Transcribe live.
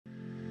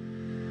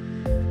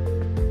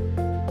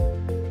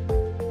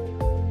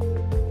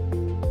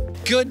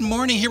Good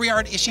morning. Here we are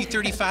at ISHI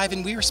 35,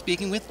 and we are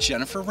speaking with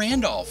Jennifer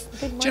Randolph.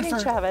 Good morning, Jennifer,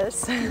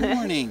 Travis. Good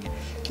morning.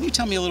 Can you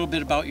tell me a little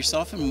bit about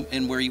yourself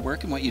and where you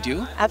work and what you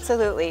do?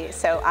 Absolutely.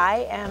 So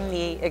I am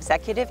the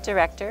Executive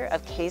Director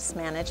of Case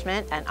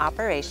Management and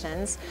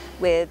Operations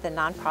with the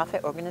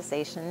nonprofit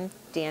organization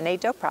DNA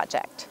Doe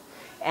Project.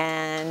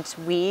 And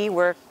we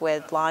work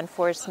with law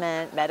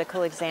enforcement,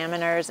 medical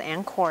examiners,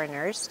 and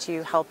coroners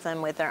to help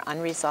them with their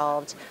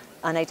unresolved,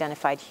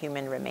 unidentified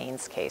human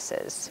remains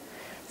cases.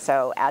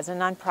 So as a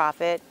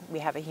nonprofit, we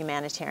have a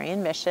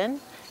humanitarian mission.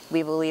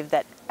 We believe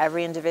that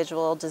every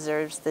individual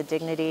deserves the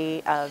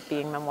dignity of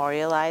being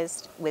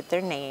memorialized with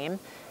their name,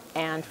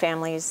 and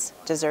families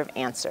deserve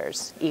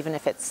answers, even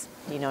if it's,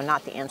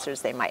 not the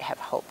answers they might have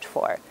hoped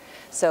for.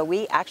 So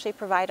we actually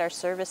provide our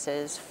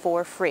services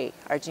for free.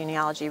 Our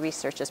genealogy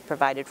research is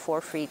provided for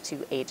free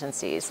to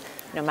agencies,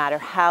 no matter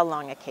how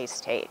long a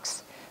case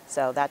takes.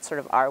 So that's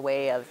sort of our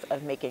way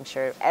of making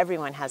sure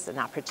everyone has an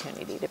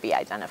opportunity to be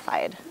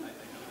identified.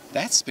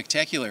 That's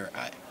spectacular.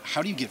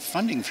 How do you get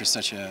funding for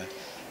such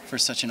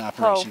an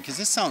operation? Because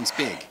this sounds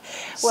big.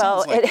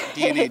 Well, sounds like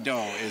DNA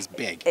Doe is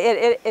big.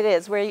 It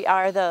is. We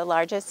are the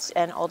largest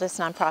and oldest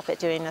nonprofit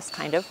doing this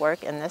kind of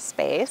work in this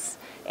space,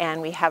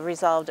 and we have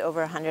resolved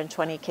over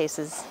 120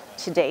 cases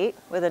to date,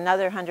 with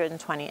another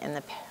 120 in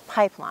the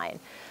pipeline.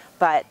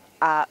 But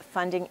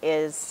funding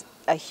is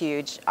a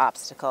huge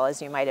obstacle,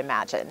 as you might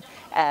imagine.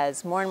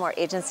 As more and more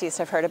agencies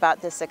have heard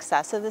about the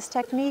success of this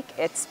technique,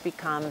 it's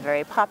become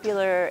very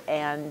popular,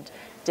 and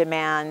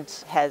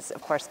demand has,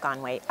 of course,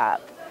 gone way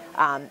up.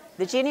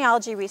 The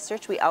genealogy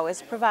research we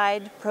always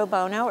provide pro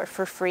bono or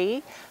for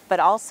free, but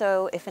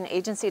also if an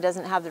agency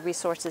doesn't have the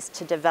resources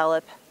to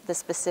develop the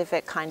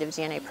specific kind of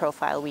DNA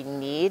profile we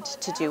need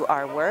to do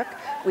our work,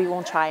 we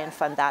will try and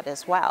fund that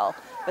as well.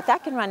 But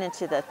that can run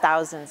into the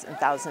thousands and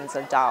thousands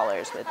of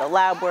dollars with the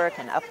lab work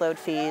and upload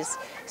fees.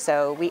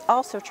 So we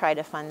also try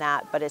to fund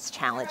that, but it's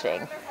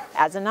challenging.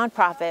 As a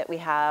nonprofit, we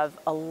have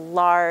a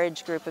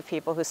large group of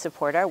people who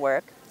support our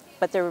work,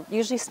 but they're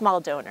usually small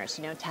donors,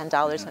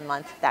 $10 a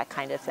month, that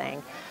kind of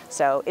thing.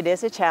 So it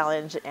is a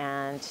challenge,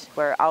 and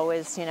we're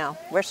always,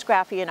 we're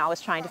scrappy and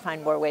always trying to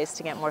find more ways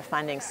to get more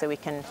funding so we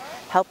can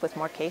help with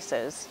more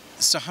cases.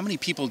 So how many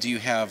people do you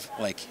have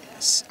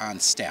on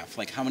staff?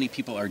 How many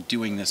people are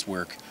doing this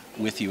work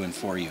with you and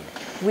for you?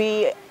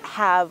 We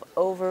have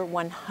over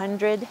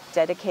 100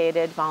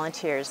 dedicated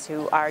volunteers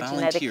who are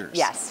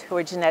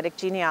genetic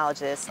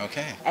genealogists.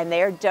 Okay. And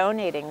they are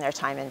donating their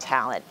time and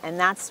talent. And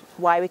that's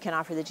why we can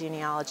offer the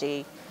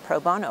genealogy pro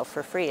bono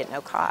for free at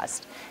no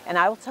cost. And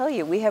I will tell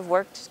you, we have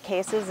worked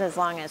cases as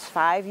long as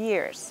 5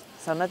 years.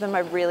 Some of them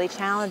are really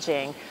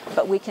challenging,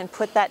 but we can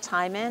put that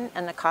time in,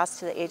 and the cost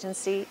to the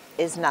agency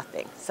is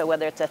nothing. So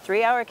whether it's a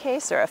 3-hour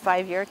case or a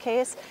 5-year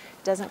case,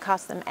 it doesn't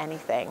cost them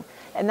anything.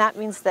 And that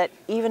means that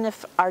even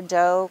if our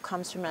doe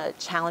comes from a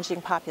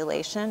challenging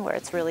population where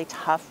it's really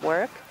tough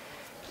work,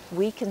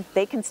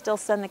 they can still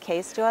send the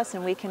case to us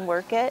and we can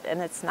work it,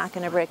 and it's not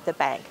going to break the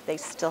bank. They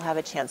still have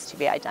a chance to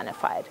be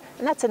identified.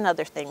 And that's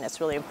another thing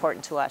that's really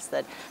important to us,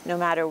 that no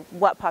matter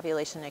what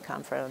population they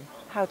come from,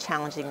 how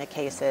challenging the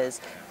case is,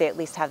 they at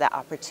least have that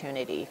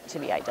opportunity to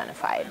be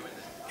identified.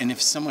 And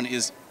if someone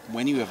is,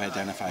 when you have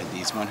identified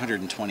these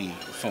 120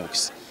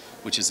 folks,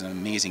 which is an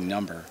amazing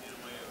number,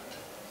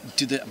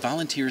 do the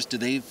volunteers, do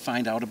they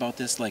find out about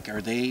this?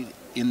 Are they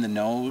in the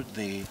know?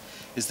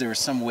 Is there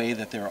some way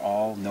that they're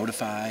all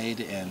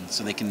notified and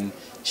so they can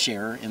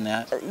share in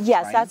that?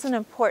 Yes, triumph? That's an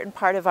important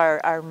part of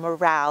our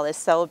morale, is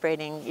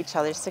celebrating each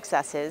other's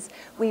successes.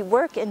 We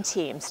work in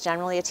teams.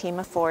 Generally a team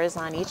of 4 is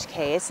on each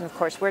case, and of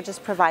course we're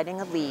just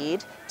providing a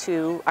lead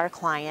to our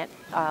client,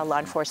 law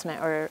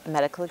enforcement or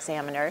medical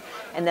examiner,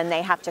 and then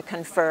they have to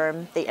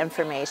confirm the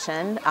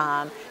information.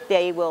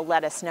 They will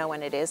let us know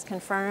when it is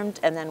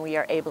confirmed, and then we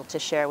are able to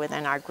share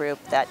within our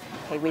group that,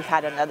 hey, we've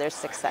had another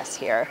success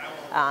here.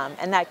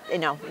 And that,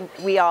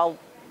 we all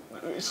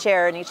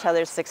share in each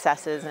other's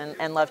successes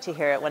and love to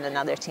hear it when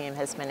another team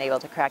has been able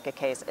to crack a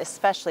case,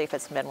 especially if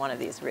it's been one of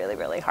these really,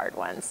 really hard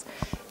ones.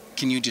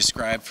 Can you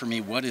describe for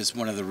me what is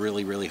one of the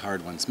really, really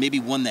hard ones? Maybe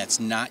one that's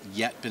not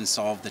yet been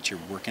solved that you're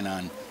working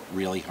on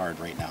really hard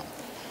right now.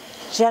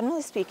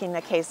 Generally speaking,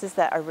 the cases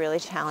that are really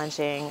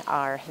challenging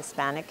are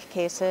Hispanic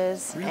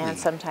cases and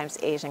sometimes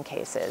Asian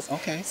cases.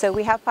 Okay. So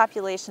we have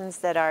populations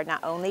that are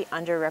not only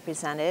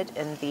underrepresented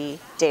in the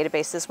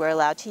databases we're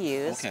allowed to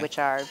use, which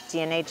are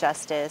DNA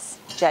Justice,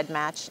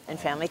 GEDmatch, and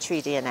Family Tree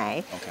DNA.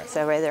 Okay.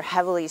 So they're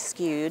heavily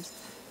skewed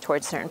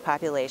towards certain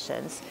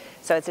populations.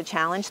 So it's a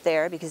challenge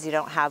there because you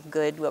don't have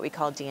good, what we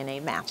call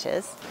DNA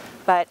matches.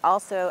 But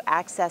also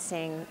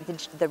accessing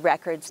the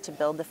records to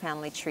build the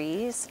family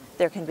trees,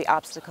 there can be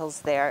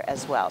obstacles there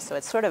as well. So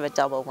it's sort of a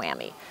double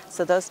whammy.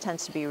 So those tend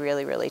to be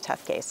really, really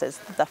tough cases,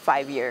 the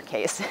 5-year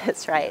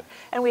cases, right?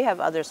 And we have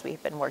others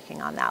we've been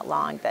working on that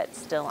long that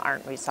still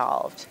aren't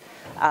resolved.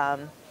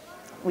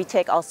 We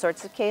take all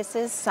sorts of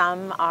cases.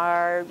 Some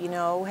are,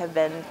 have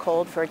been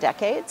cold for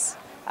decades.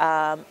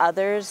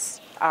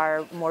 Others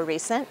are more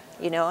recent,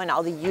 you know, and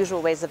all the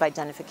usual ways of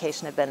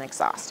identification have been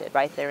exhausted,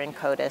 right? They're in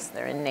CODIS,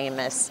 they're in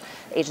Nameless.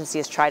 Agency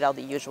has tried all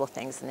the usual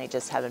things and they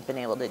just haven't been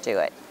able to do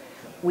it.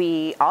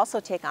 We also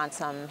take on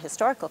some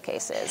historical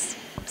cases.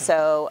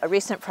 So a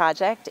recent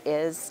project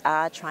is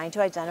trying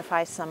to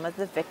identify some of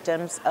the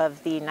victims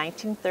of the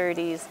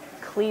 1930s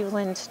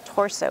Cleveland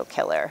torso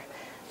killer.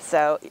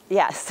 So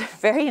yes,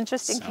 very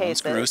interesting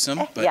case. Sounds gruesome,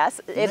 but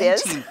yes, it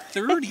is.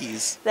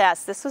 1930s.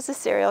 Yes, this was a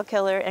serial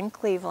killer in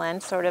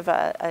Cleveland, sort of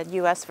a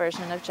U.S.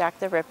 version of Jack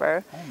the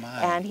Ripper. Oh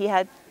my. And he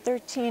had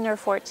 13 or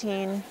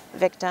 14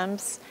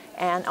 victims,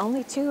 and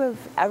only 2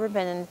 have ever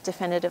been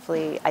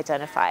definitively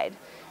identified.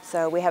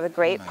 So we have a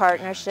great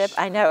partnership. Gosh.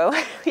 I know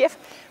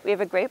we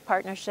have a great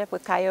partnership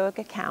with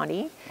Cuyahoga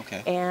County,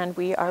 and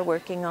we are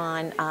working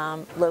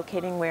on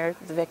locating where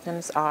the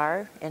victims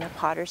are in a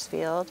potter's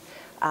field,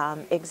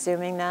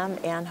 exhuming them,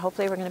 and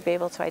hopefully we're going to be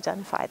able to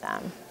identify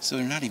them. So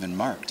they're not even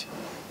marked?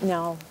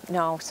 No,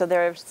 no. So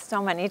there are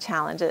so many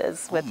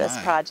challenges with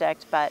this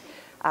project, but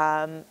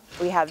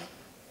we have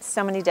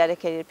so many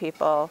dedicated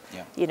people,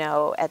 you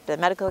know, at the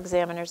medical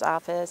examiner's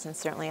office and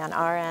certainly on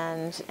our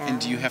end. And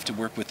do you have to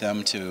work with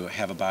them to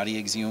have a body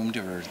exhumed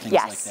or things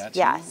like that too?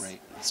 Yes. Right.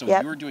 So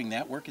you're doing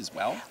that work as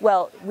well?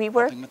 Well, we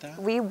work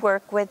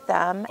with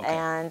them, Okay.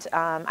 and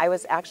I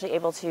was actually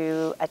able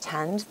to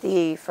attend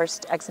the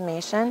first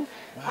exhumation,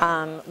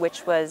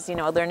 which was, you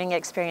know, a learning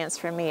experience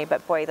for me.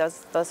 But boy,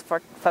 those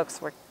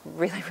folks worked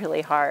really,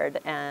 really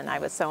hard, and I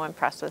was so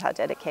impressed with how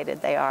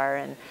dedicated they are,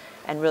 and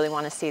really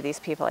want to see these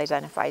people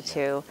identified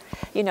too.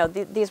 You know,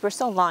 these were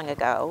so long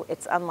ago,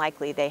 it's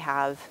unlikely they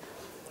have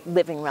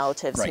living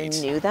relatives who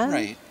knew them.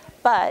 Right.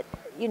 But,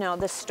 you know,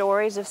 the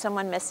stories of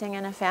someone missing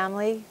in a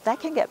family,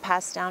 that can get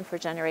passed down for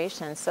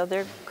generations. So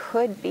there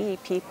could be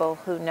people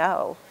who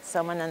know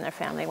someone in their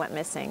family went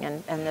missing,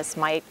 and this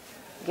might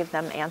give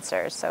them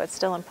answers. So it's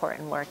still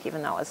important work,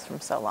 even though it was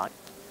from so long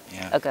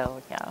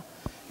ago. Yeah.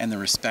 And the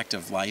respect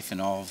of life and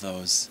all of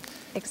those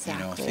you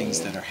know,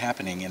 things that are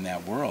happening in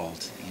that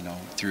world, you know,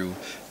 through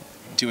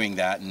doing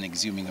that and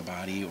exhuming a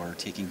body or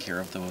taking care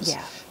of those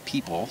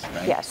people,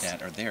 right,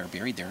 that are there,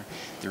 buried there,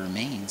 their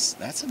remains.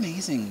 That's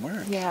amazing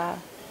work. Yeah,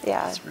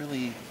 yeah. It's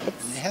really,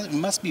 it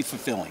must be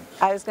fulfilling.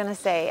 I was going to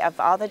say, of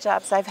all the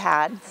jobs I've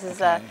had, this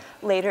is a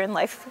later in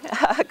life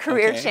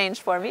career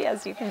change for me,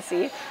 as you can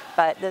see,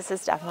 but this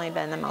has definitely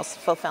been the most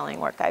fulfilling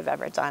work I've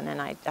ever done,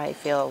 and I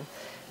feel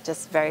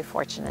just very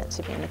fortunate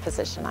to be in the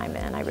position I'm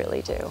in. I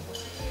really do.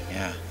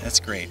 Yeah, that's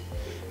great.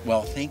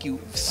 Well, thank you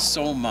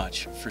so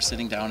much for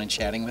sitting down and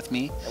chatting with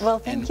me. Well,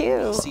 thank you.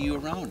 We'll see you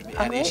around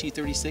at ISHI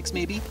 36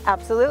 maybe?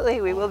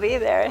 Absolutely, we will be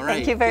there. All right.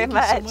 Thank you very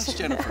much. Thank you so much,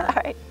 Jennifer.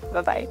 All right,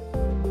 bye-bye.